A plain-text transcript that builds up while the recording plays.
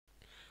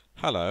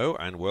Hello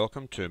and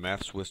welcome to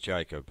Maths with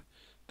Jacob.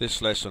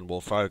 This lesson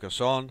will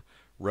focus on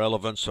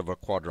relevance of a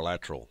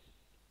quadrilateral.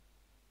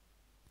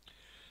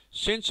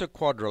 Since a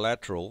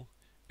quadrilateral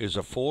is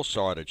a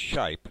four-sided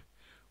shape,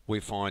 we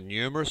find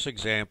numerous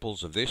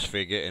examples of this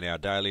figure in our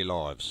daily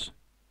lives.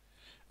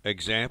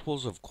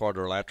 Examples of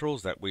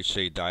quadrilaterals that we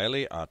see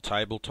daily are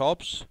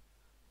tabletops,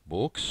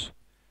 books,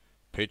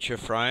 picture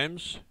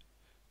frames,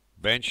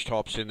 bench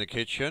tops in the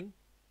kitchen,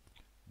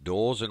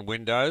 doors and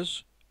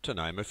windows, to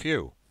name a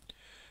few.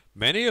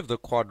 Many of the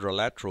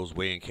quadrilaterals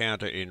we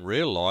encounter in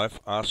real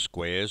life are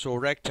squares or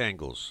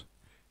rectangles.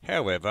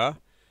 However,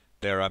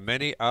 there are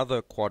many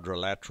other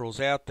quadrilaterals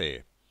out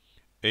there,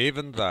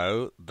 even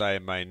though they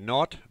may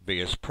not be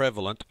as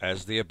prevalent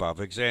as the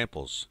above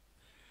examples.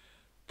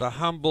 The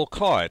humble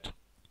kite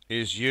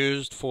is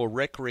used for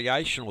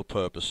recreational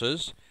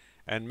purposes,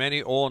 and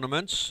many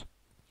ornaments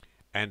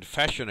and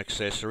fashion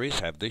accessories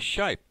have this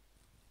shape.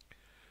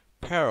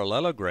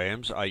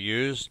 Parallelograms are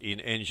used in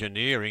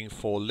engineering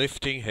for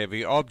lifting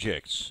heavy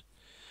objects.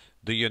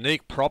 The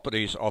unique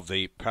properties of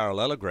the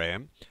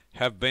parallelogram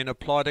have been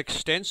applied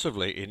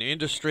extensively in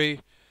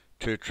industry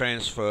to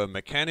transfer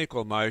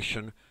mechanical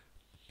motion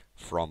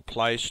from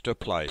place to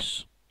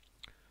place.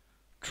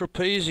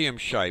 Trapezium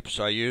shapes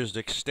are used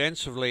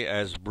extensively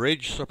as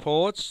bridge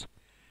supports,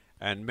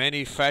 and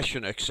many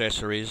fashion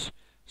accessories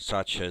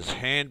such as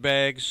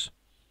handbags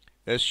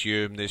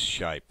assume this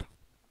shape.